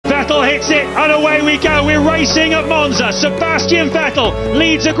Vettel hits it, and away we go. We're racing at Monza. Sebastian Vettel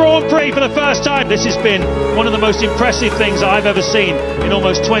leads a Grand Prix for the first time. This has been one of the most impressive things I've ever seen in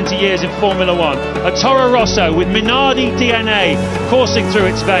almost 20 years in Formula One. A Toro Rosso with Minardi DNA coursing through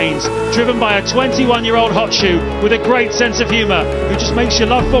its veins, driven by a 21-year-old hot shoe with a great sense of humour, who just makes you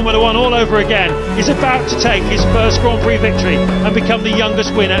love Formula One all over again, is about to take his first Grand Prix victory and become the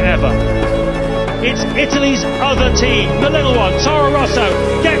youngest winner ever. It's Italy's other team, the little one, Toro Rosso,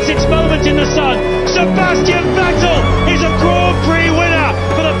 gets its moment in the sun. Sebastian Vettel is a Grand Prix winner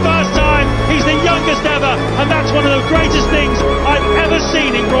for the first time. He's the youngest ever, and that's one of the greatest things I've ever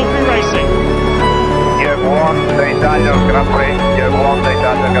seen in Grand Prix racing. You have won the Italian Grand Prix. You have won the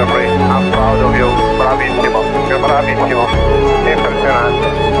Italian Grand Prix. I'm proud of you. Bravissimo. You're bravissimo. Impressionante.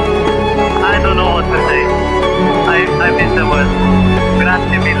 I don't know what to say. I miss the word.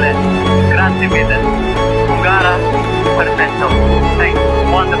 Grazie mille. Grazie mille. Ungara, perfetto. Thanks.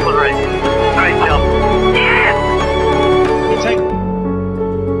 Wonderful.